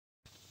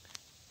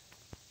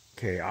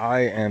Okay,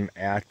 I am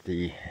at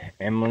the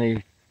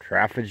Emily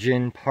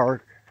Traphagen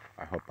Park.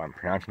 I hope I'm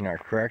pronouncing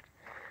that correct.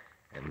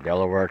 In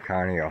Delaware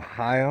County,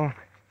 Ohio.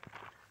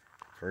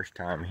 First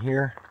time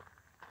here.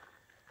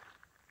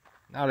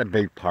 Not a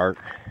big park.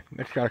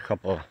 It's got a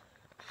couple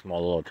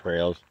small little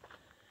trails.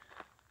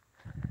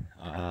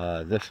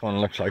 This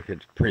one looks like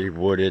it's pretty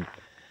wooded,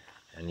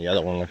 and the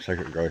other one looks like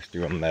it goes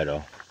through a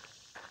meadow.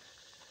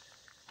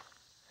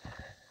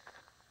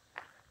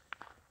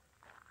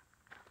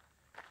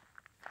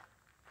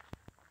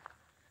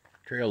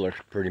 Trail looks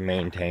pretty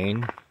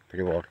maintained,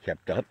 pretty well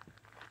kept up.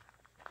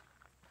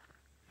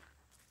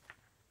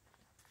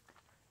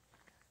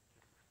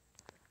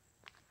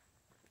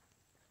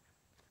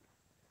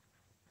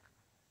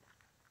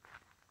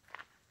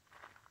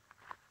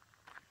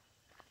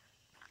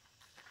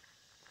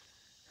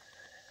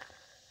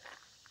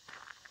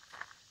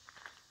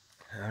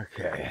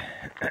 Okay,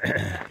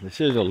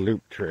 this is a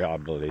loop trail, I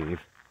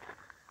believe,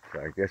 so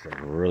I guess it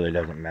really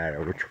doesn't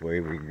matter which way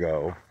we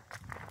go.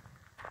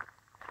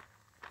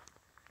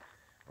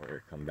 We're going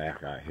to come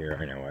back out here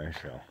anyway,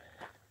 so.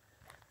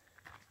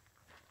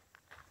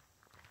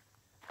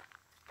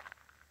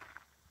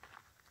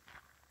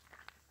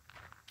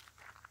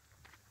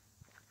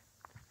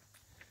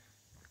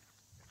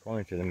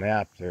 According to the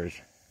map, there's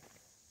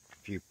a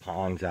few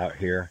ponds out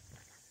here.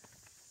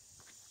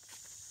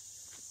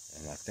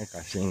 And I think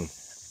I've seen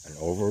an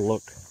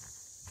overlook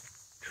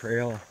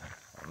trail.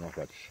 I don't know if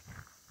that's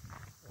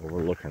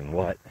overlooking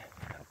what.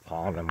 A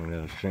pond, I'm going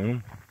to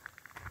assume.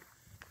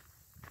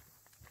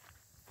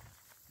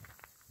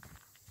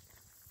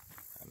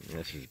 I mean,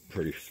 this is a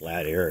pretty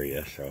flat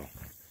area, so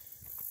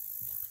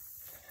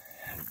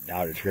I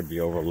doubt it's going to be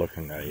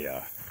overlooking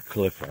a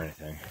cliff or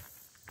anything.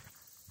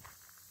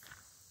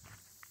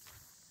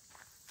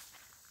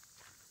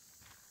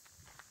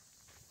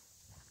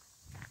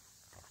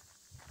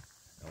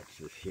 What's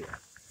this here?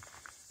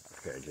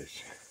 Okay,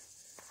 just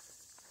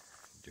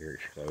deer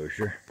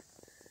exposure.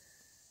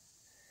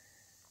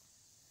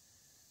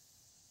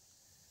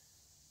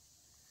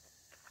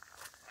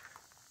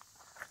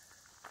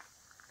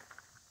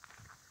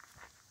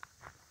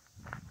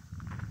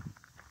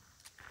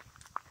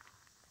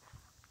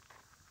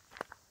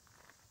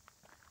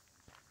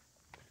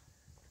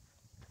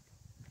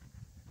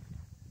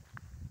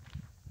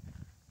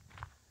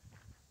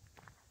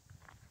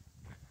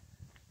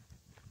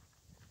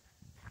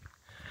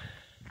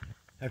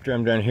 After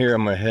I'm done here,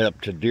 I'm going to head up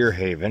to Deer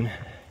Haven.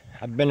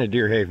 I've been to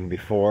Deer Haven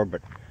before,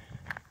 but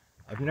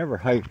I've never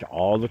hiked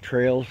all the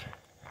trails.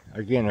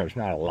 Again, there's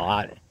not a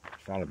lot.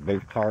 It's not a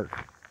big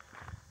park.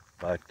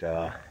 But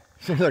it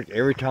seems like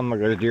every time I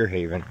go to Deer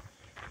Haven,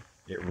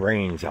 it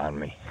rains on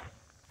me.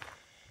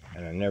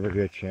 And I never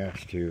get a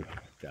chance to...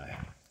 What the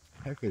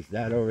heck is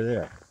that over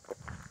there?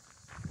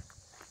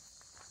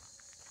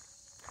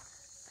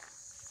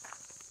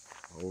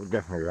 Oh, we'll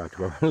definitely have to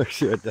go look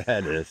see what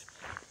that is.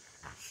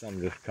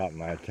 Something just caught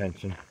my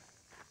attention.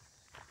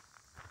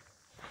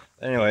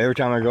 Anyway, every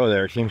time I go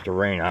there, it seems to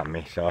rain on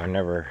me, so I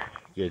never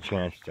get a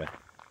chance to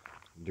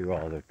do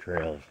all the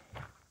trails.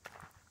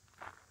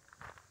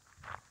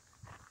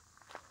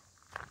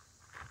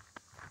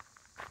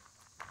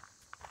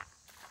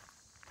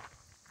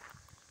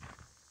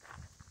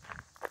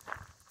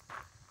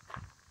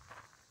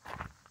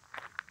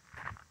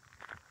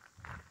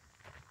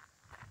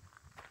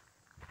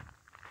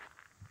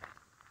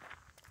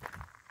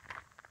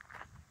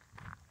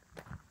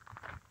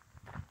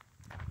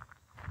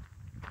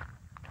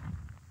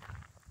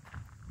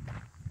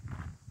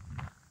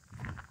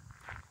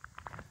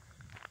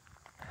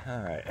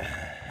 Alright,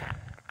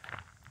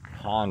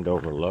 pond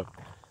overlook.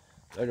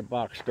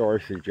 Letterbox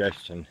story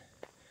suggestion.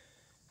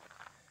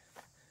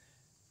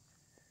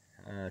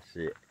 Let's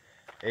see.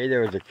 A,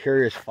 there was a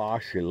curious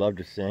fox who loved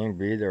to sing.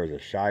 B, there was a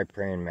shy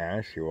praying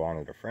mantis who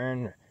wanted a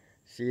friend.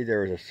 C,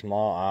 there was a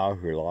small owl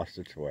who lost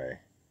its way.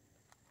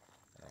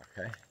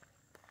 Okay.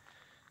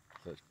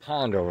 So it's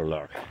pond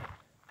overlook.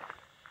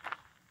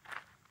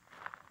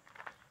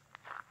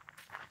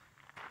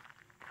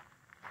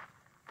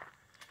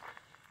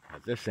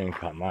 But this thing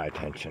caught my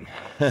attention.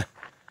 I'm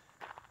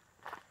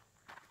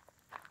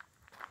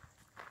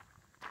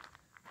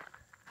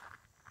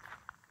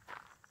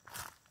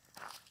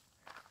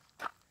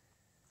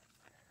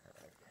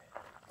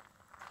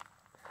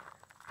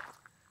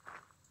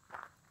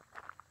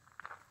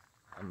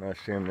going to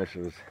assume this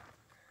was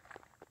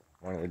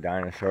one of the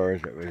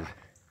dinosaurs that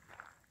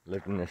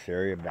lived in this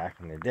area back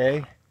in the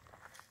day.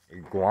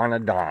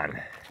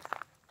 Iguanodon.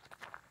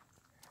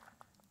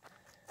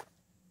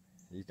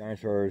 These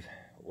dinosaurs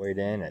weighed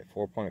in at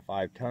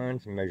 4.5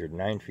 tons and measured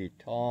 9 feet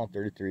tall,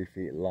 33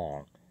 feet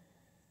long.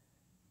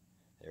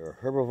 They were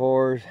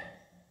herbivores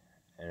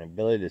and an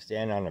ability to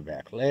stand on their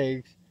back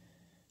legs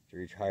to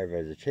reach higher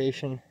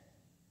vegetation.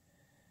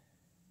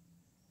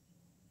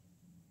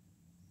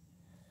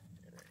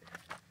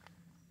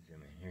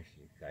 Zoom in here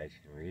so you guys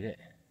can read it.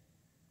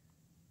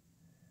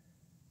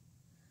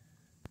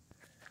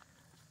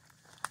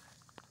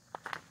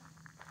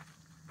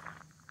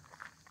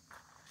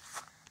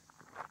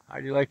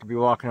 How'd you like to be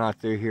walking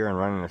out through here and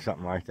running into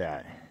something like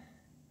that?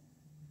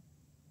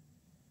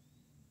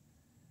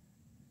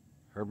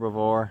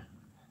 Herbivore,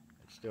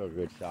 it's still a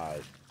good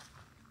size.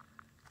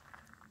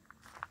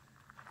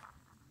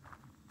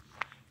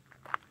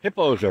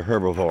 Hippos are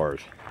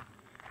herbivores.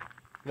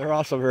 They're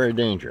also very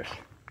dangerous.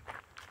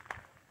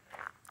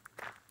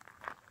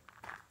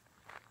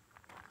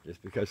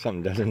 Just because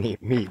something doesn't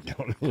eat meat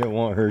don't mean it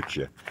won't hurt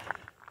you.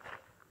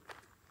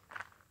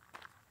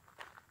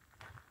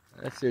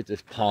 Let's see what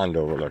this pond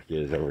overlook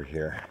is over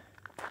here.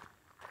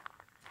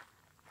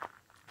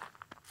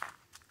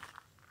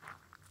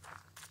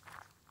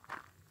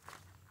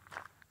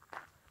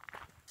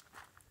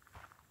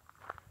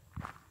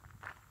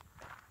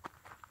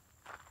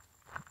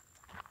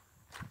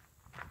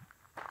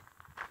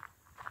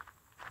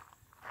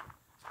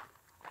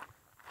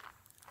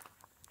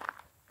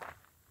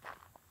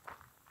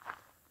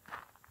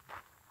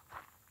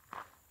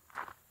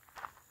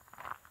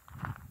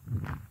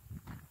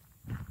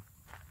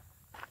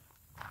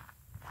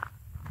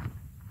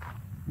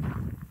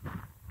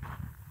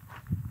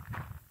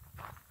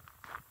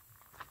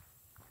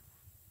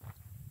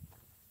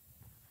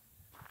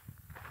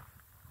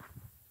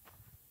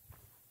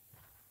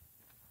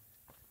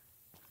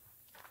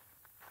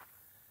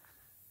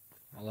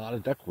 A lot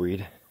of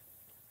duckweed.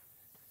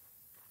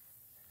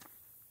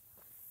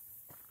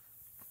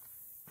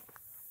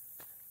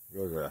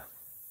 There's a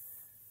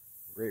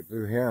great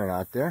blue heron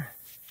out there.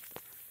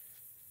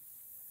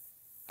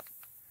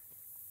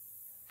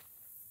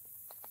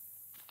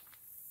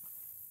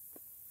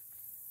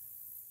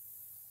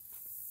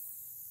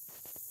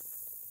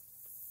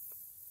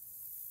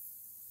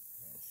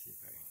 Let's see if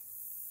I can.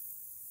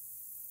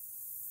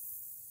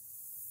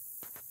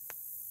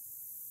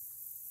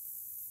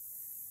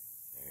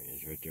 There he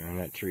is right there on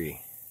that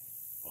tree.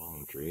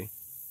 Fallen tree.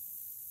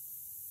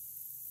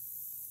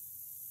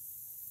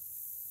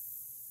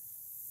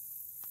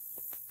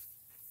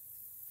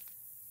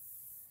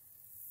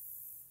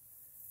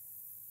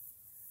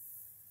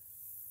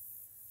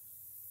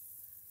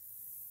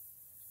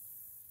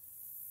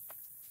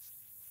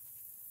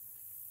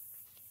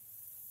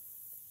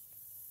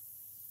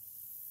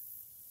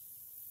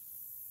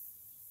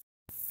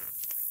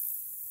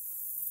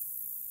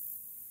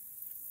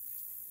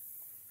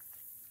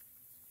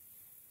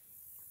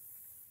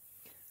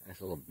 Nice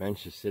little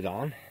bench to sit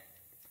on.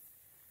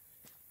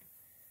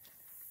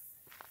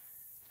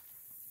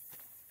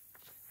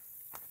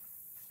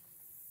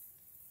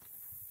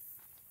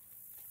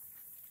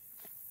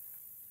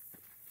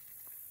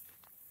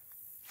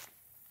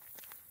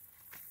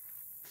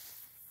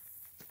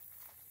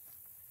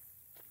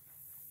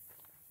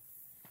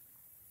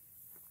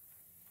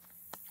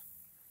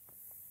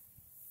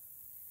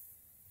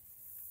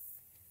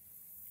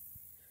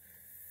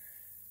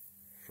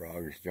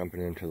 Frogs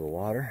jumping into the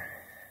water.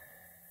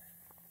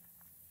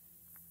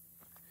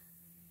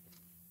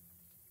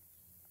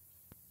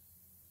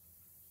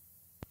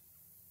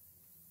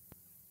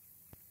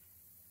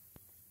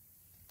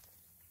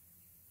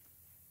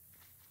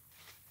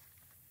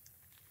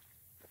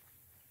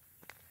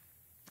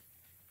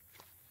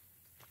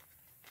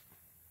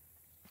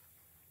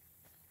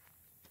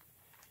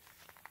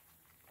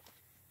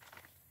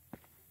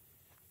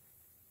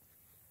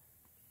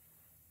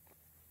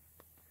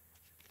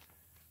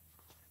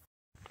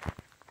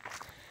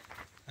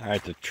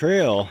 Alright, the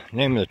trail,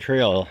 name of the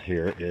trail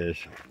here is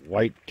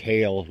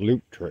Whitetail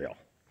Loop Trail.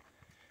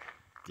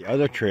 The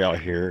other trail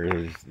here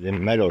is the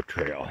Meadow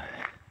Trail.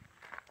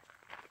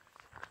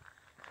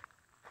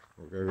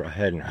 We're going to go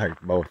ahead and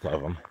hike both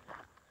of them.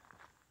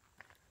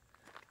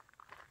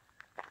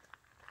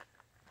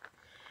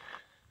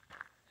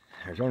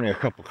 There's only a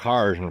couple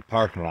cars in the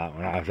parking lot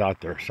when I was out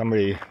there.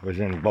 Somebody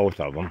was in both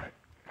of them.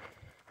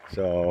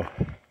 So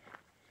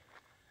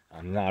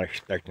I'm not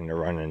expecting to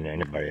run into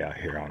anybody out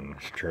here on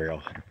this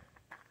trail.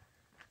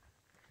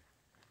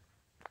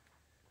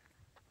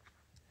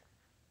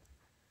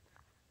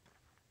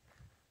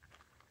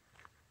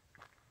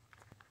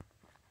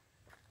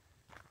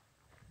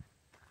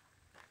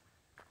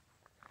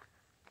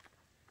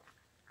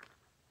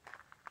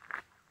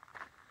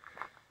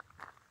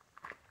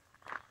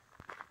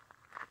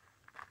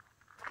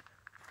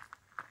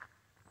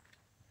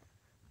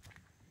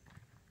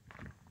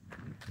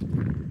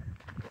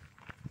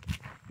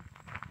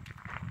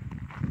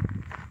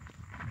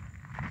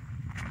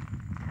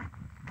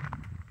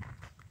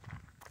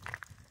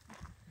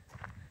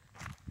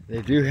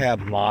 They do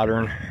have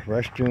modern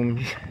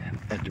restrooms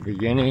at the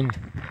beginning,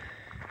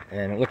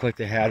 and it looked like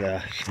they had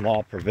a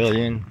small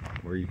pavilion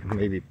where you can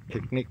maybe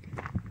picnic.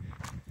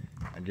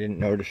 I didn't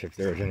notice if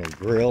there was any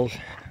grills.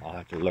 I'll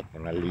have to look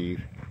when I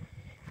leave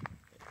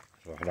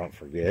so I don't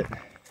forget.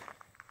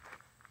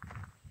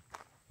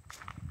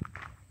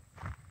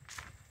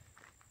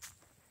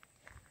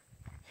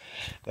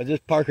 But this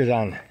park is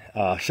on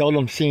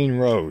Seldom Seen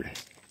Road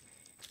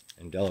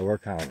in Delaware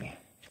County.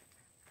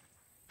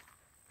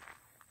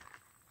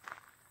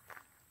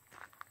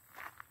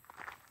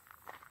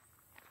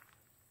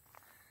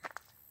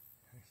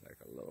 Looks like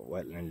a little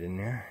wetland in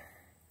there.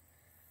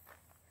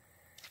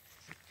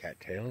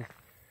 cattails.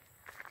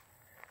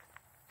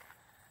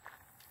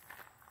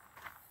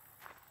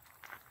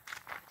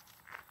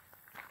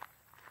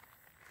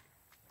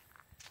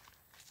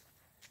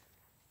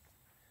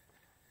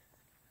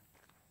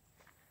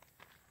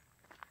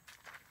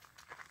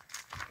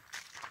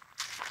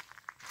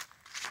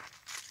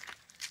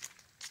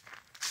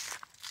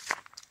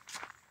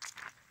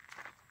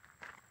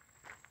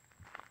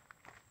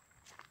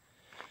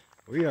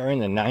 We are in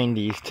the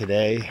 90s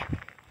today,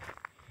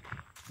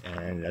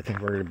 and I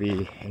think we're going to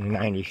be in the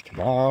 90s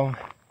tomorrow.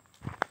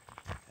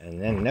 And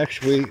then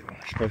next week,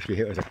 we're supposed to be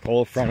hit with a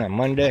cold front on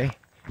Monday,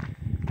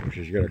 which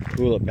is going to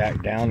cool it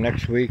back down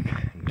next week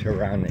until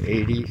around the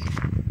 80s.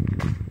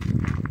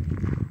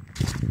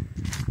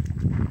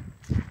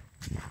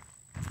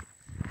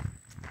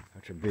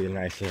 Which would be a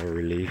nice little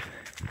relief.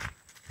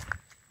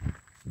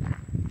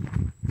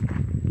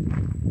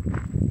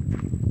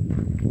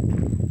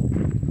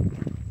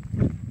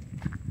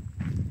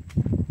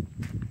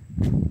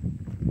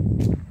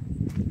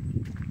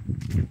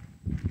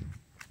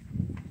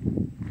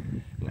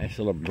 Nice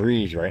little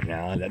breeze right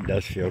now, that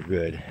does feel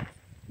good.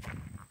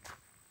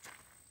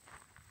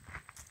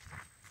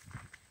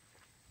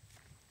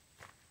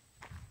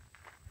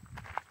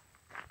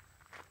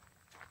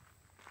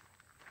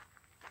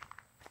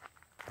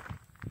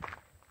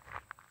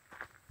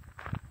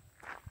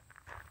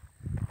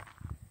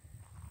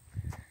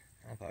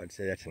 I would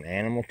say that's an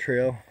animal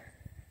trail.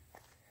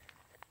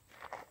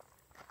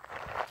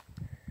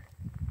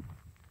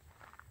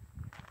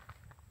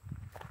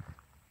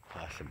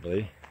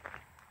 Possibly.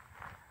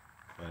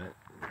 But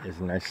it's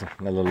a nice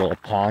another little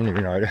pond,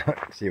 even though I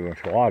don't see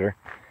much water.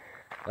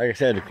 Like I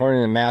said, according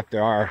to the map,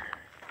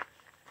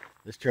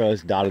 this trail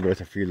is dotted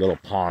with a few little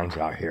ponds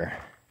out here.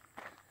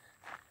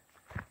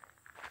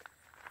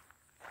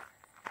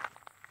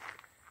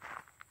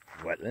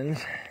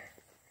 Wetlands.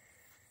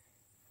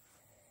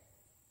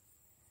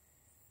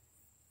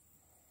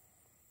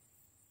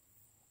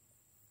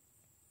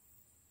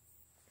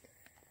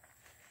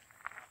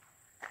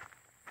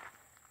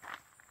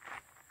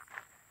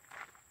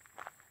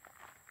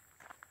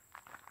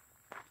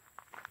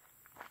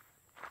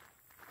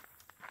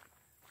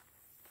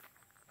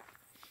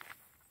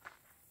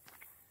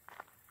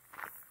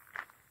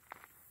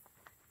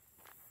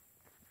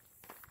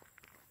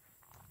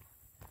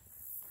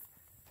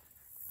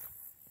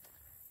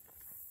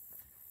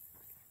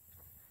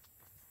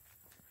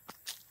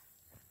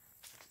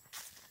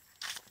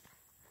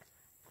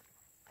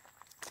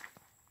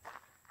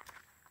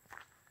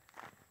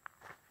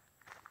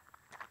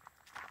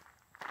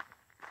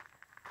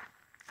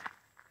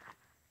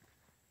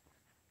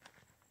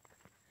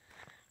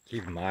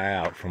 Keep my eye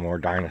out for more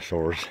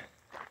dinosaurs.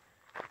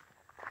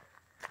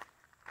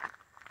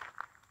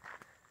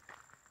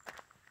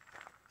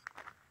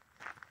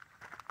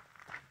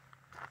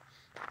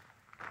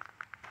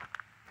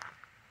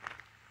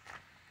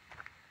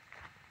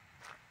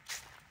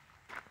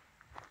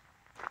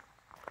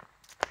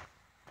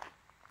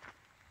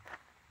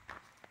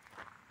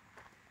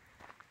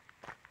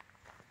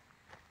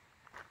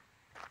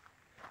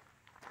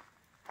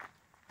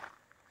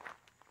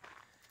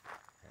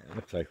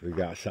 Looks like we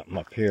got something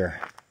up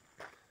here.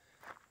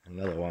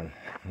 Another one.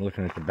 I'm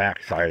looking at the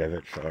back side of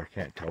it, so I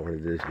can't tell what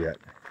it is yet.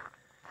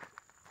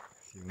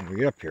 See when we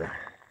get up here.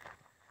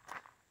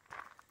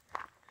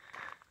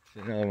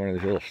 It's another one of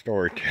these little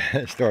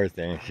story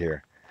things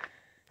here.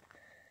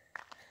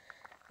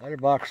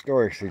 Letterbox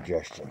story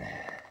suggestion.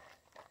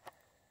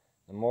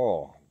 The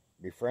moral: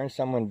 befriend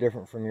someone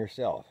different from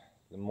yourself.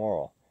 The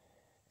moral: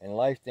 in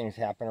life, things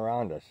happen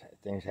around us.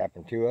 Things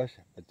happen to us,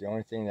 but the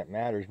only thing that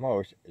matters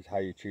most is how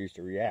you choose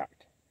to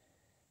react.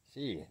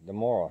 See, the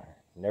moral: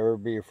 never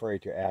be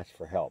afraid to ask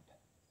for help.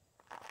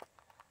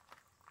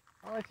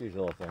 I like these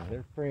little things.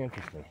 They're pretty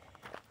interesting.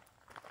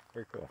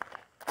 Very cool.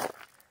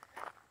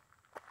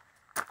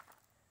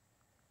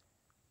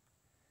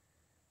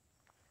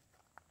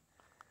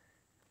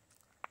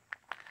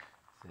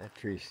 See, that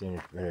tree's seen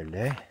its better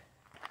day.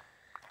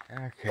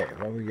 Okay,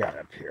 what we got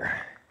up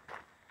here?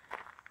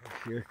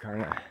 Let's see what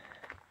kind of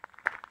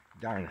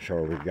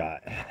dinosaur we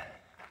got.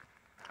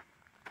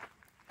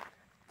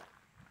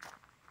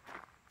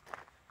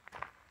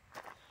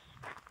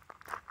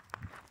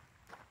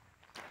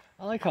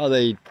 I like how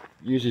they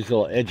use these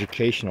little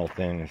educational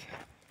things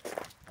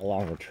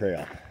along the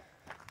trail.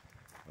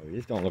 Oh, he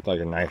just don't look like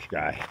a nice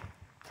guy.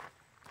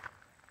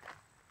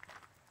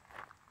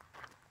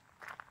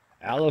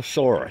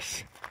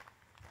 Allosaurus.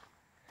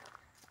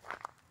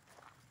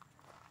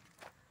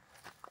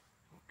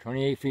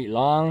 28 feet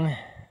long,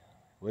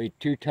 weighed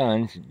 2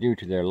 tons due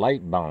to their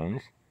light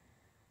bones.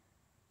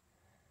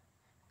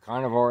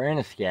 Carnivore and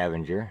a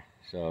scavenger,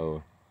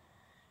 so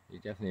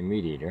he's definitely a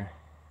meat eater.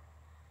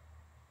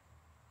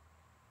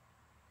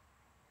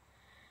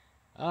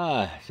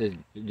 It says,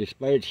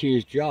 despite its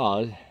huge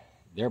jaws,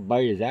 their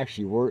bite is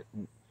actually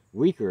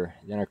weaker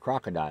than a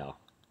crocodile.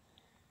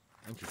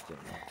 Interesting.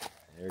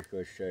 There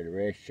goes to show the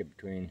relationship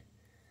between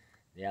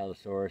the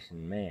Allosaurus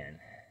and man.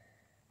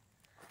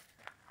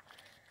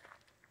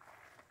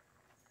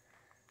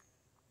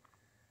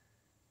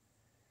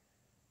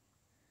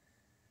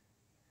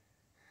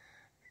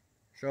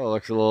 So it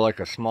looks a little like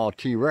a small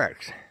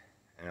T-Rex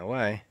in a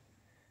way.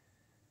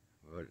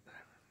 But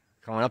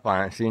coming up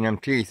on it, seeing them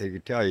teeth, I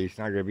could tell you he's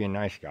not going to be a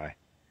nice guy.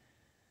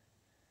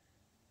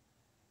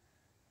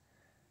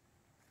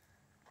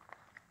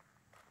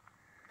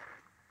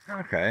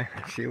 Okay,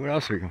 let's see what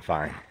else we can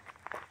find.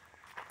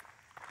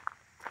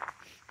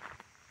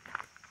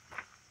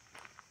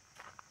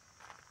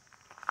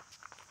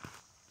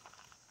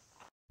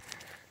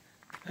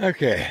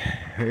 Okay,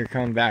 we're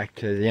coming back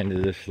to the end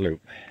of this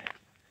loop.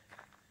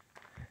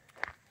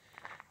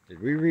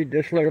 Did we read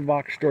this litter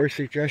box story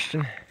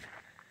suggestion?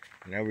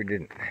 No, we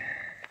didn't.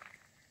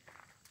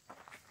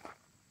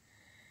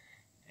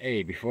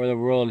 A, before the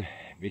world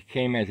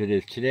became as it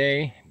is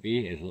today.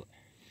 B, is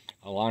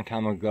a long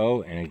time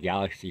ago in a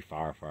galaxy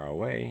far, far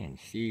away. And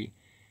C,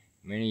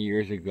 many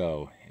years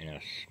ago in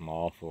a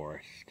small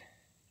forest.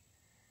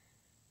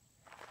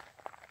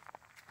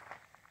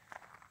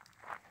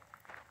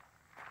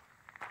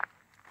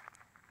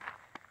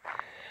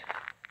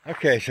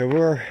 Okay, so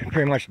we're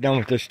pretty much done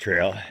with this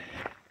trail.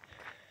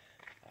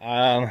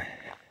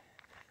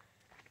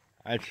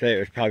 I'd say it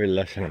was probably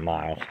less than a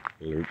mile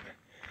loop.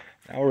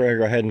 Now we're going to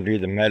go ahead and do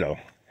the meadow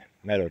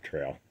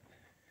trail.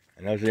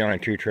 And those are the only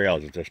two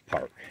trails at this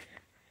park.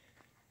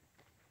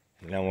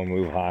 And then we'll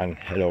move on,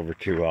 head over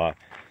to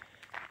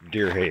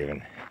Deer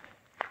Haven.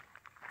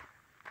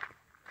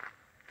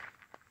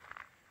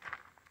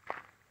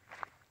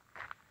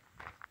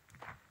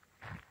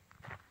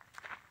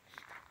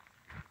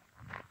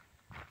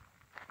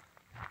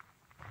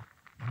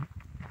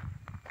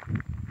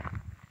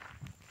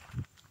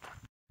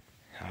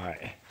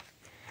 Alright.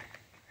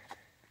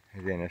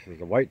 Again, this is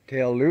the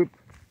Whitetail Loop.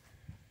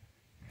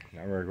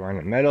 Now we're going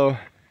to Meadow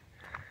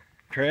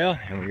Trail,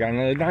 and we got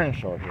another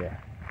dinosaur here.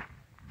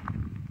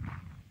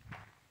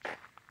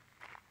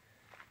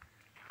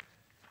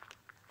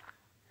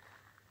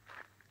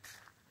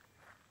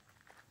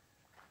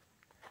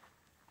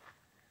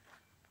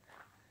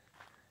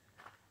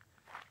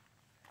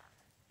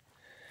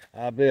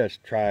 I believe it's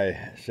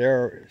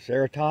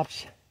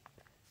Triceratops.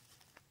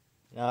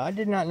 Now, I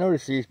did not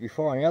notice these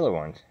before on the other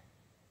ones,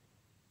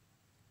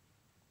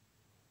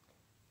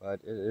 but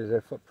it is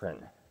a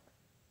footprint.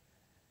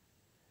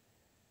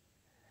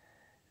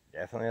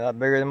 Definitely a lot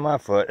bigger than my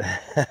foot.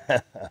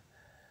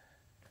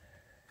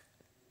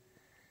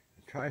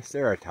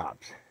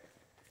 Triceratops.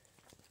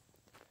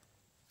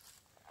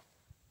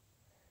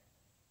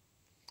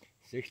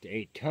 6 to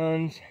 8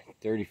 tons,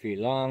 30 feet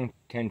long,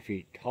 10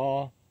 feet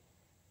tall.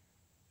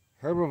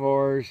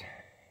 Herbivores,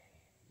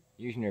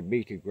 using their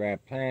beak to grab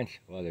plants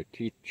while their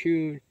teeth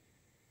chewed.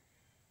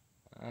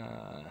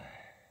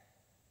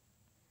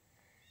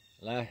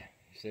 It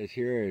says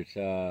here it's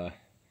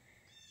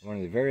one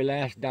of the very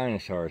last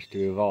dinosaurs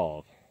to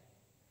evolve.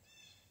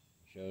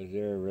 Shows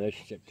their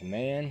relationship to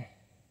man.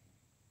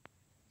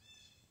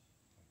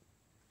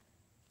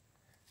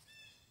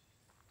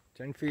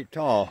 "10 feet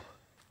tall.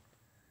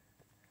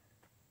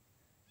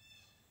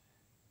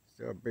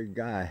 Still a big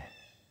guy.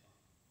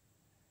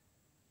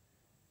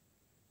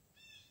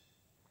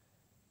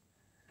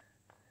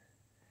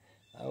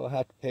 I will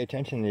have to pay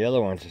attention to the other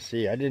ones to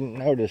see. I didn't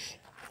notice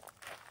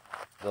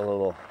the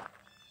little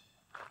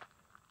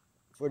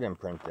foot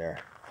imprint there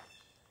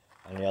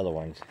on the other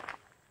ones.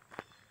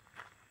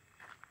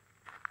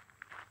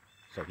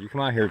 So if you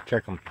come out here,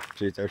 check them,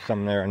 see if there's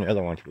some there on the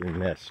other ones we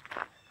missed.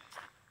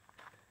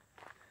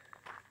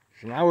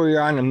 So now we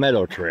are on the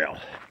Meadow Trail.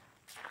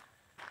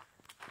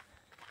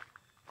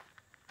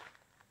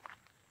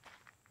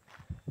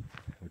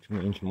 Which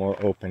means more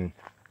open.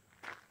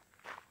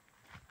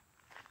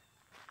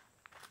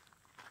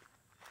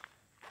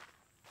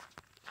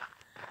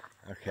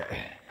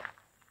 Okay.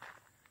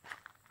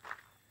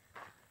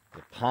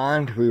 The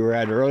pond we were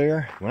at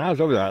earlier, when I was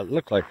over there, it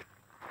looked like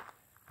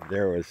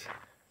there was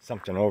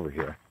something over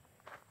here,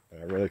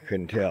 but I really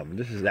couldn't tell. But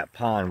this is that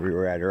pond we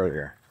were at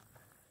earlier.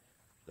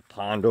 The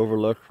pond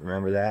overlook,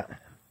 remember that?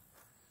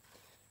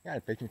 Got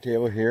a picnic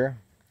table here.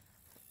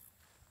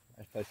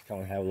 Nice place to come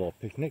and have a little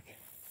picnic.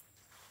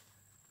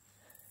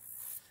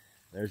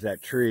 There's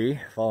that tree,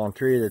 fallen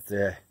tree that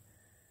the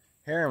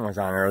heron was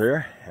on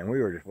earlier, and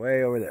we were just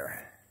way over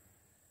there.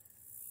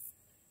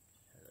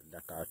 There's a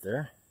duck out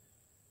there.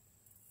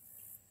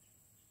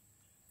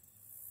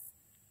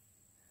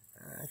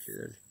 Actually,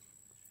 there's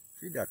a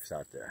few ducks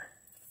out there.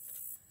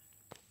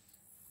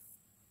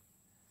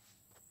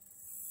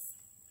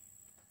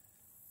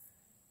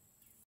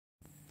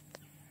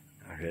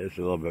 Okay, this is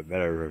a little bit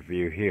better of a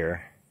view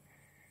here.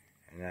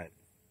 And that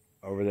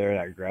over there,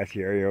 that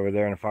grassy area over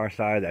there on the far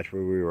side, that's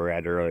where we were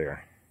at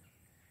earlier.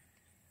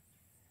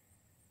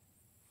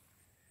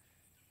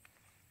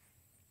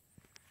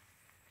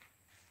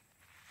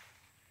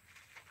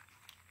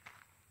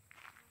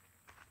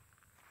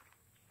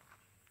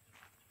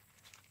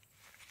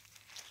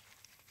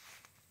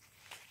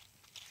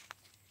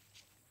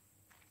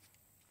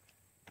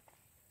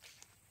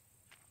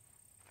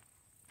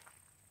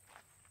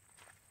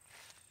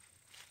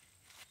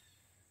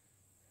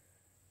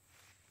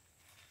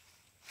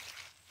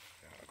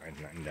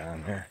 There's nothing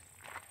down there.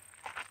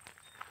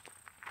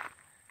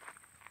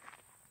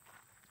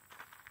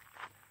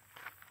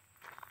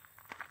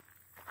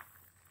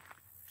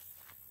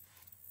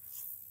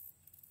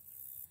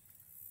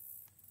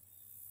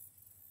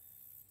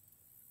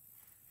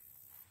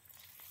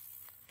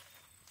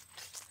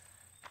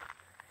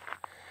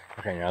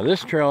 Okay, now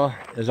this trail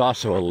is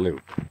also a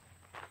loop.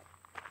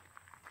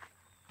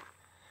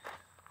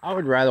 I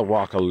would rather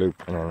walk a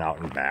loop than an out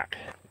and back.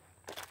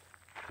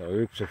 So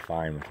loops are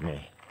fine with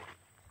me.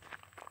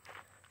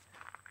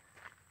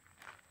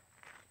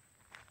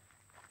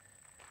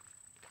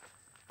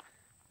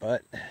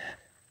 But I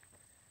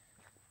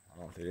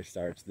don't think it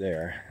starts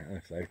there. It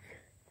looks like,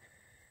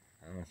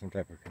 I don't know, some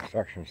type of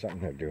construction,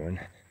 something they're doing.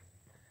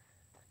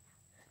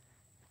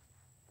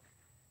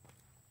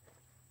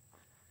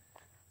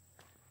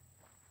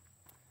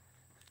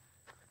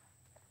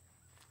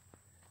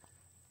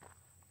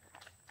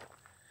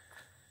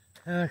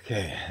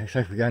 Okay, looks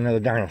like we got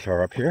another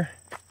dinosaur up here.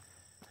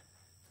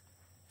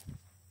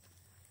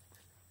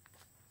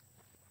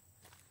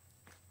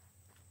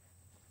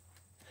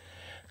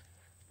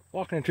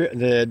 Walking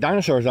the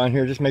dinosaurs on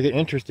here just make it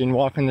interesting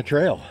walking the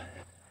trail.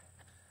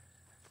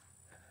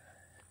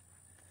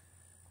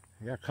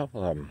 We got a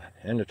couple of them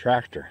and a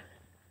tractor.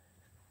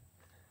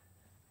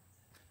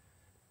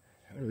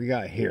 What do we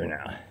got here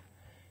now?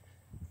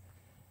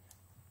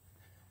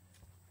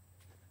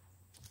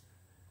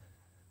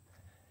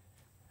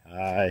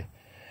 I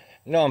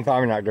know I'm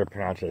probably not going to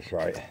pronounce this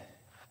right.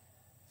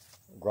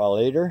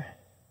 Gralator.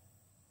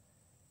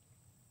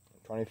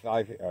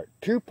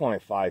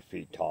 2.5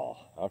 feet tall.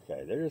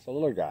 Okay, there's a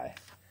little guy.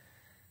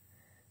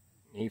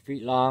 8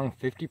 feet long,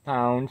 50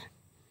 pounds.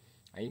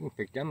 You can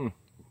pick them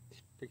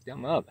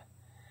up.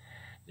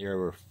 They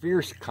were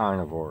fierce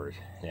carnivores.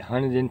 They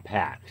hunted in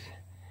packs.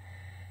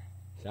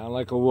 Sound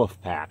like a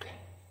wolf pack.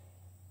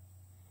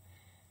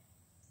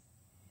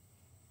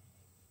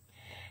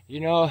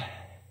 You know,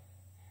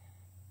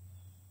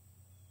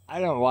 I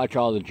don't watch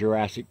all the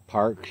Jurassic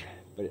Parks,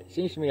 but it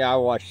seems to me I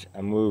watched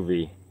a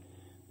movie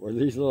where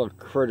these little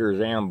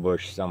critters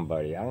ambushed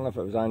somebody. I don't know if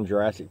it was on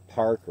Jurassic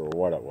Park or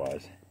what it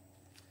was.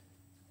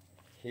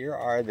 Here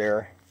are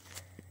their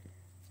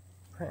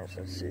prints.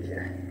 Let's see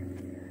here.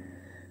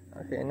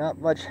 Okay, not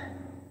much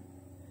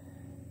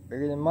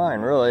bigger than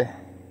mine, really.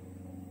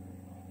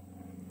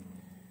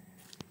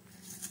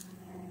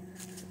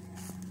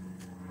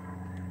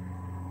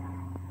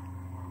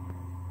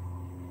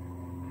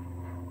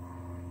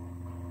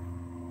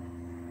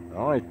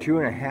 Only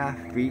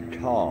 2.5 feet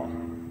tall.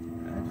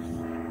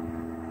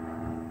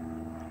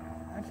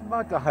 That's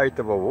about the height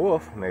of a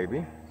wolf,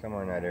 maybe,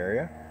 somewhere in that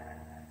area.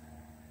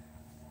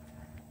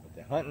 But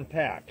they hunt in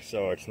packs,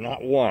 so it's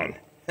not one.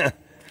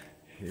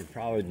 You're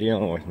probably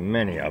dealing with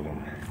many of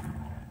them.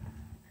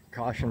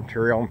 Caution,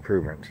 trail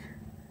improvements.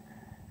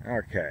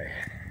 Okay.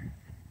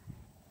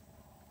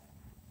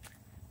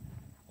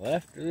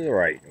 Left to the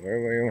right, where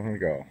do we want to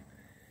go?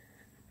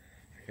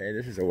 Okay,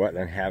 this is a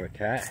wetland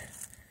habitat.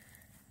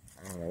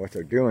 I don't know what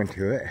they're doing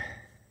to it.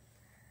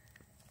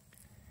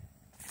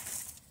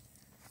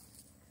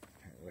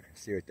 Look and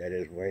see what that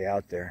is way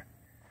out there.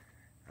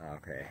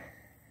 Okay.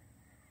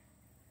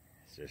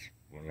 It's just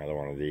another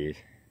one of these.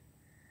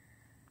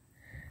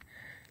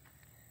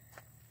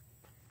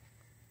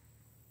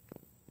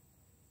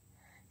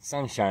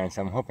 Sunshine,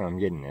 so I'm hoping I'm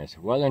getting this.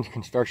 Wetlands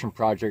construction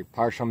project,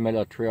 partial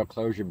meadow trail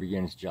closure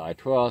begins July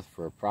 12th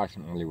for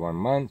approximately 1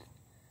 month.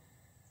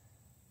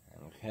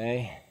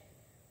 Okay.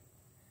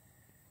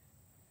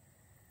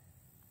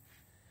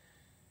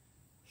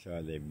 So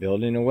are they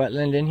building a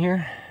wetland in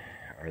here?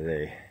 Are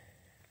they...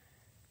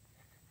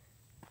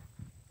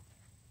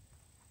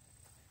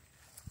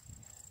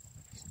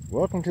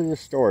 Welcome to the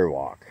story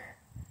walk.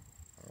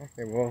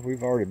 Okay, well,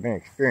 we've already been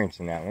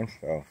experiencing that one,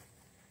 so...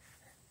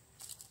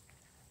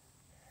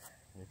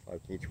 Looks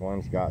like each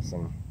one's got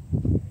some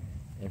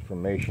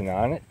information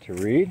on it to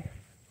read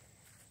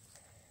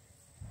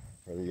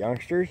for the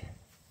youngsters.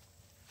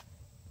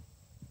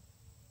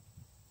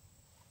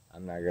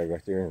 I'm not going to go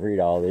through and read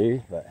all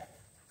these, but...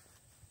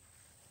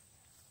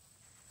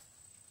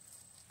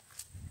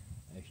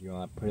 If you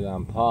want to put it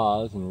on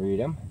pause and read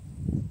them,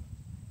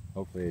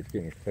 hopefully it's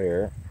getting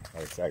clear.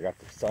 Like I said, I got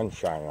the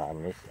sunshine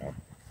on me, so I'm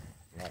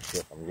not sure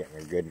if I'm getting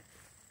a good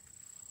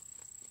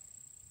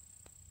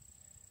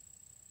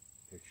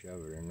picture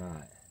of it or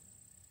not.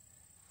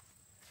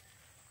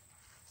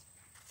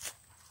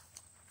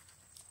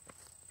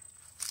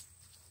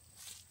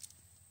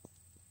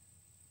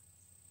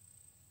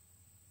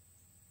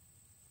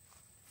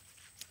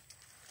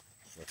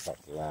 Looks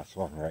like the last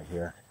one right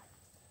here.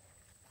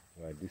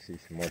 Well, I do see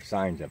some more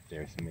signs up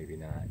there, so maybe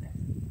not.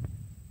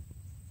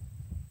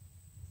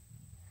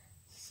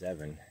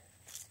 7.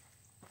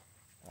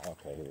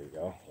 Okay, here we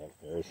go. Yep,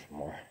 there's some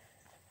more.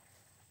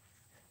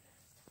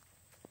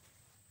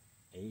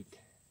 8.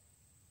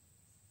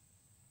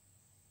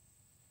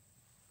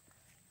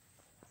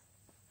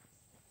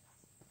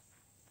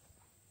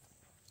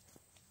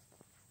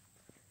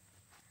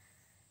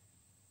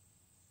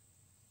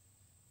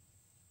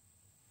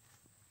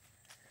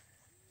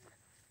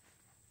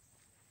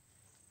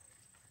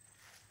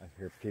 I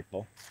hear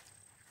people,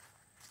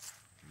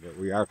 but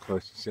we are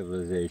close to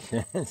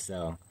civilization,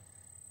 so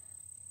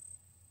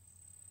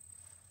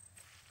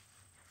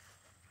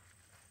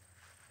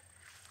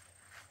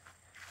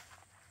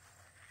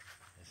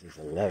this is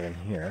 11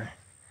 here.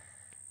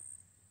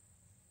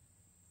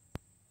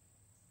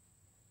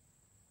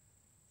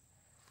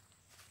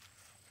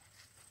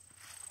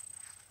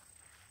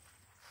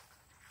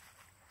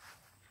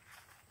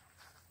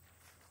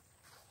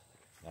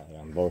 But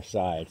on both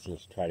sides,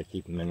 just try to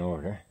keep them in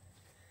order.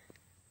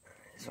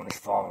 It's only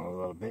falling a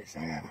little bit,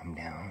 so I gotta come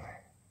down.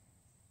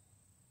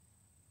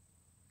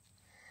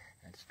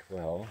 That's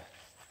 12.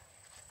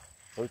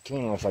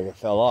 13 looks like it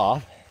fell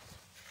off.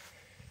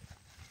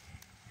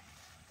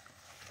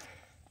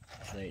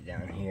 Let's lay it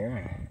down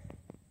here.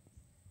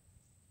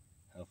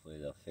 Hopefully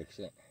they'll fix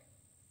it.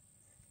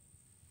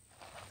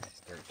 That's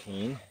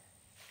 13.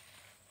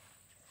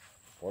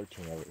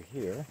 14 over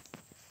here.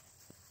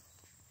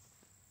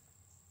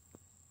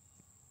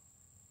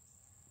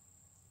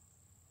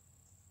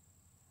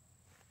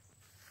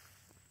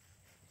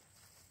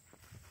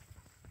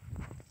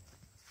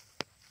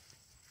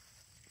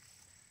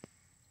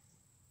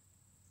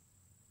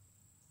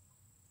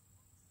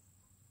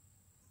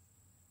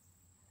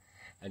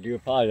 I do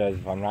apologize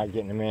if I'm not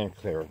getting them in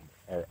clear,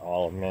 or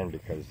all of them in,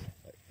 because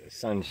the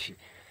sun's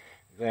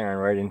glaring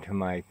right into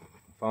my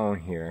phone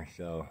here,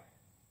 so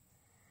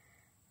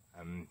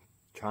I'm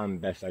trying the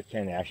best I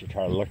can to actually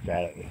try to look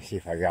at it and see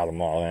if I got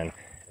them all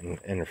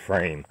in the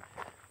frame.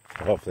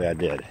 So hopefully I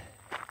did.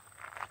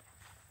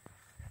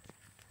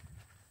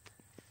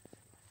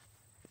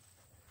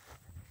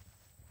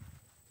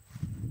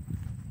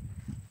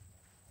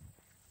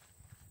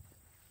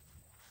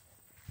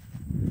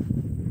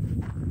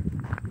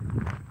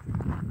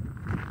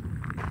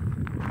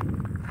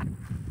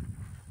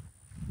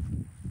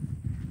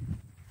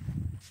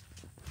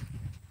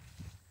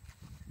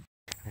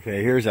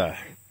 Okay, here's a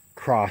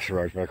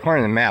crossroads, but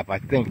according to the map, I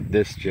think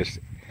this just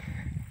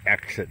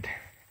exits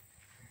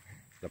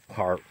the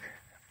park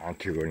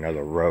onto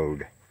another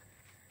road,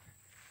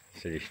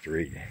 city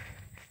street.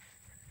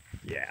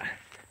 Yeah.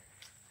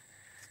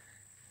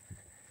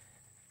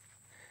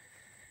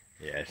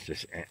 Yeah, it's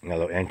just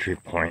another entry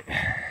point.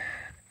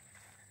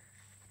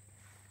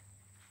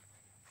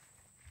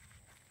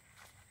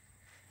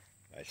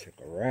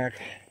 Bicycle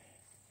rack,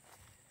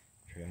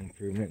 trail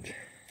improvement.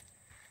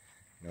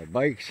 No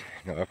bikes,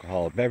 no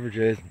alcoholic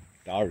beverages,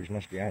 dogs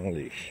must be on a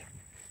leash.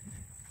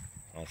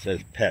 Well, it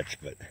says pets,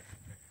 but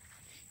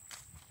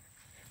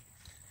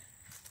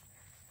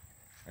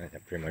I think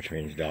that pretty much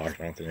means dogs.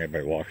 I don't think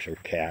anybody walks their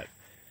cat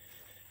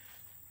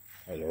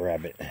or the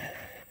rabbit,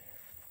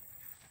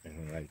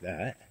 anything like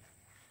that.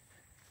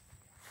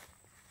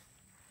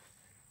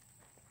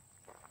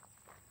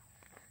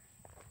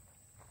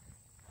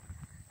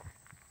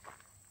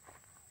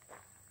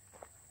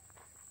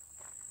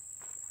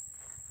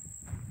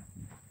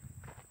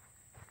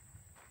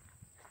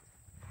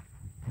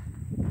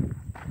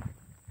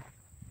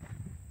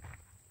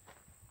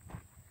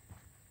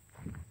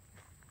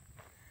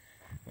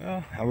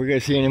 Well, are we going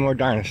to see any more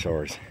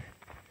dinosaurs?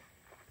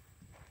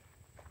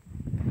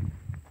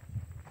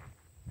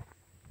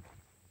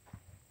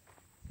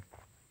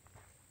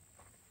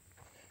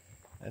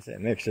 That's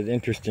it. Makes it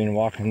interesting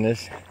walking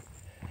this,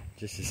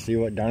 just to see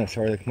what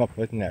dinosaur they come up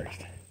with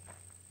next.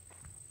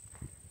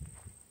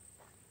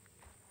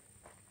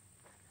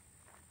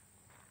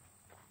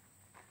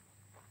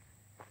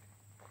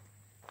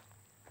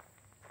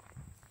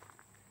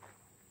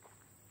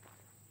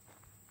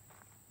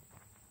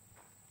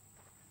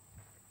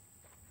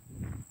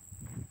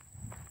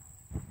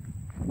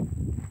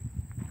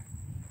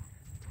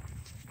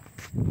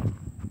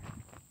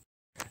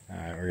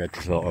 Alright, we got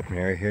this little open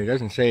area here. It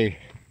doesn't say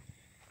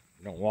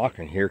don't walk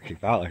in here,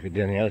 keep out like it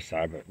did on the other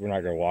side, but we're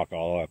not going to walk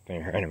all the way up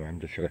in here anyway. I'm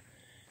just going to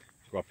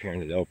go up here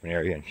into the open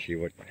area and see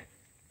what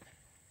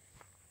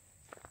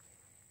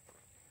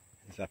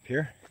is up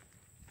here.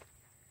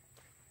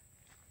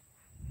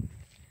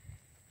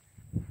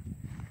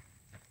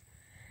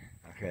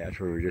 Okay, that's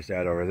where we were just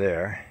at over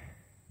there.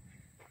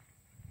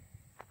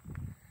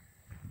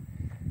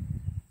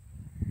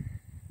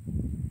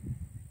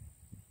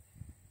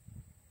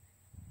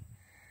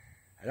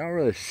 I don't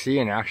really see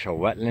an actual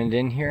wetland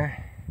in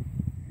here,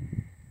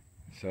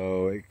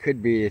 so it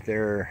could be that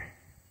they're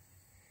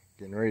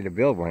getting ready to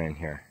build one in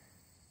here,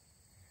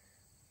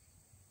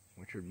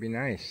 which would be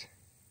nice.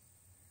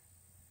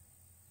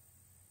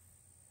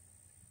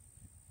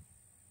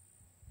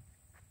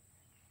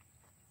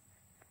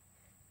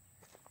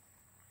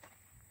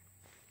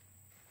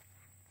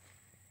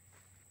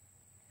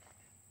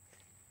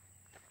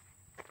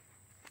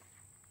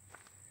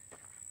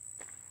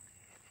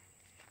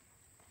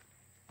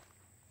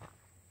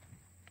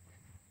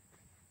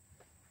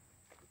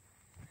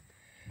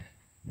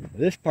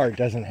 This part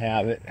doesn't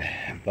have it,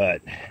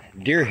 but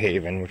Deer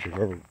Haven, which is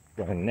where we're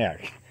going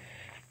next,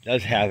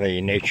 does have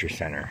a nature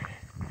center,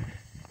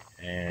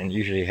 and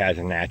usually has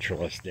a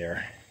naturalist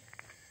there.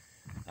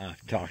 I'll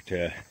have to talk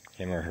to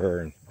him or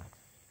her and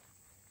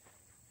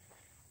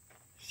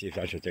see if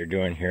that's what they're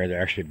doing here.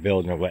 They're actually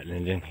building a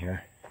wetland in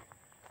here.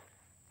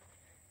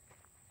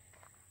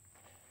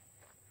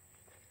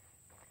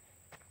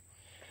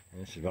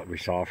 And this is what we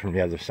saw from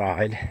the other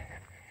side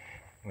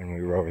when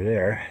we were over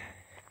there.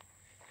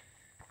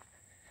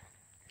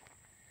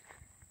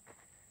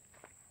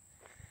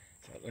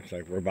 It looks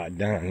like we're about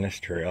done on this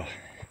trail.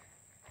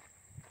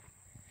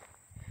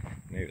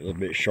 Maybe a little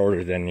bit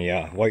shorter than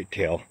the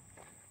whitetail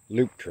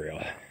loop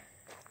trail.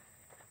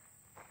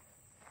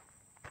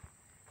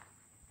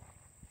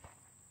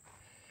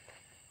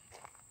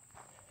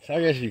 So I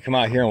guess if you come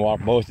out here and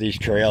walk both these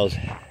trails,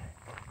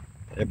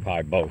 they're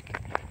probably both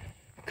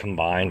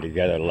combined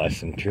together less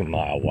than 2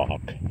 mile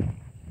walk.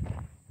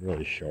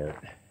 Really short.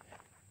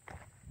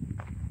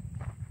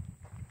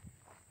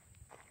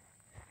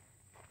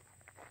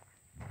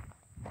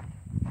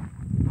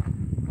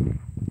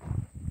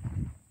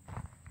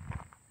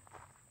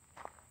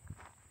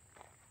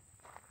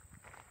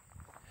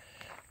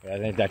 But I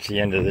think that's the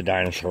end of the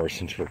dinosaurs,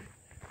 since we're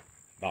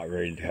about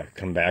ready to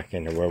come back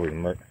into where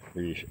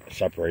we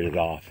separated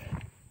off.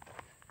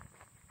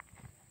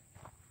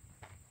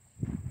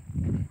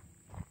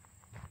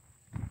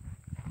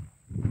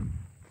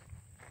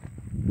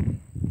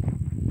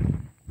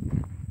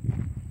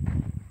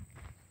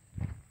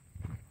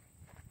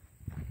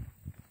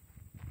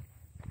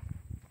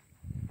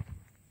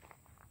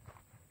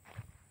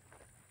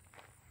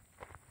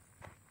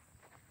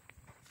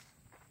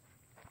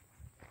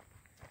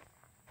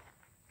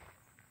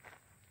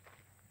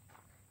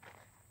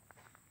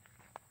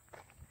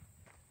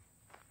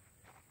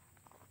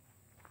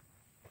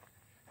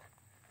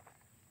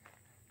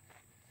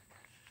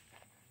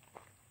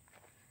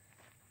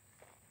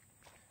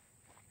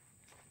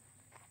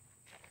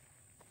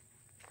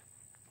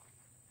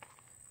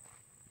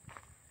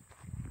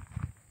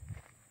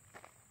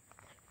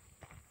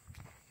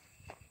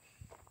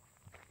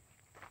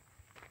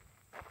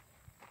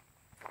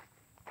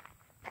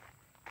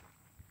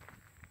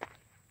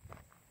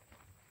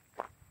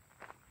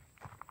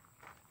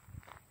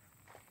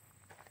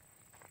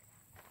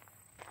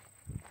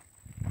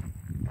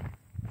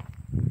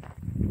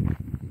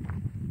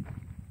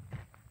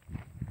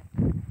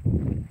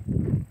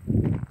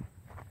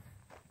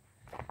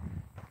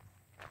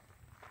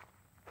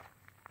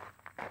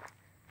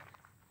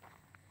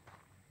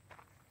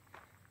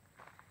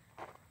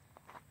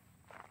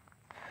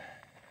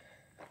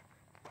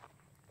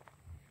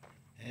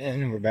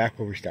 And we're back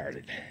where we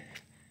started.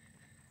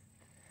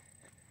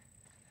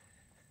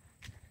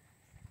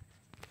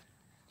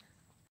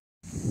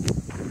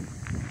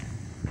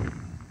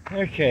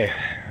 Okay,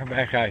 we're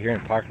back out here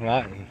in the parking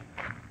lot, and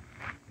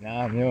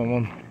now I'm the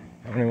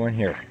only one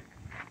here.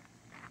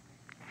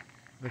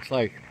 Looks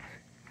like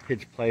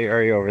kids' play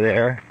area over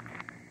there,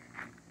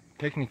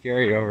 picnic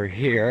area over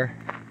here.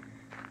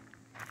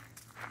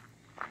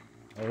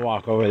 I'll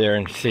walk over there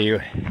and see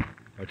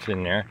what's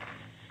in there.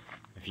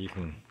 If you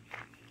can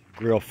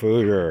grill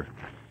food, or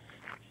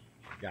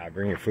you gotta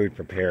bring your food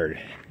prepared.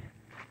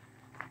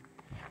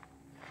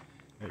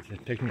 There's a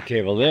picnic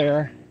table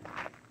there.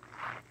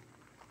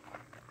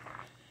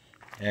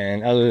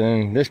 And other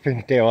than this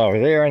picnic table over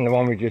there and the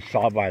one we just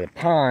saw by the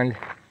pond,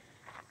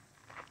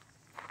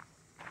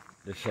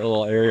 this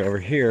little area over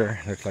here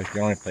looks like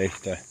the only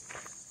place to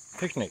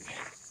picnic.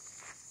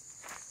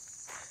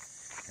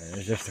 And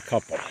there's just a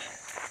couple.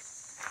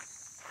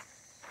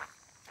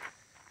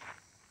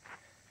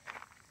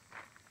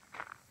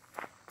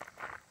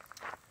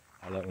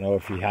 I don't know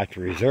if you have to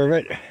reserve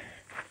it,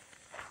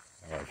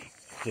 or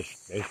it's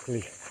just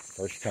basically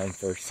first come,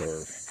 first serve.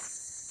 Let's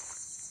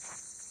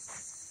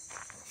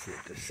see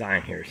what the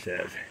sign here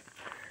says.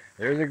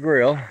 There's a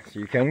grill, so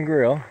you can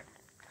grill.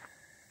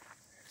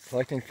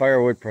 Collecting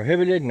firewood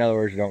prohibited. In other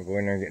words, don't go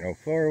in there and get no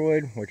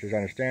firewood, which is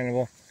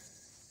understandable.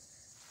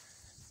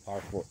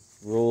 Park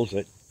rules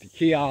at the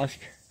kiosk.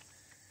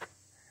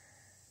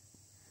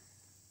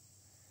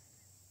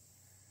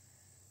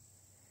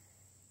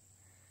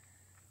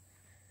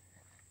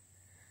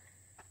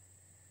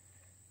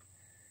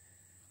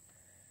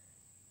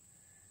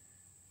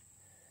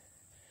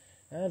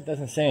 Well, it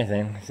doesn't say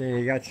anything. See,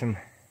 you got some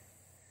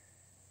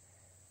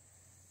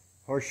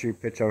horseshoe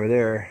pits over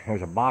there.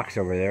 There's a box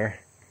over there.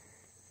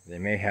 They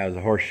may have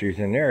the horseshoes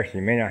in there, so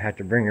you may not have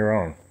to bring your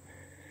own.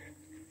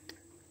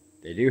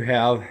 They do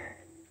have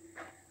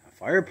a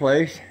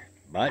fireplace,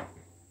 but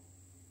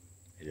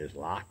it is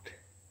locked.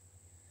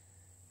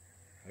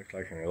 Looks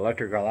like an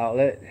electrical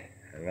outlet.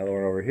 Another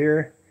one over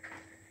here.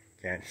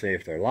 Can't say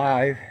if they're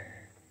live.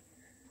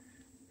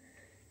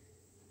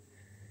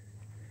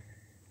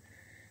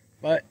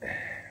 But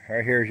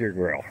right here's your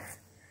grill.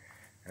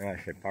 And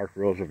like I said, park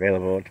rules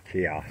available at the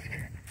kiosk.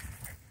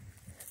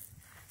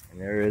 And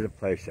there is a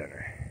play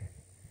center.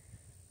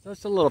 So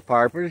it's a little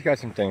park, but it's got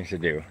some things to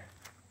do.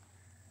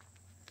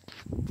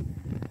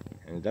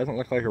 And it doesn't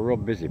look like a real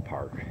busy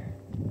park.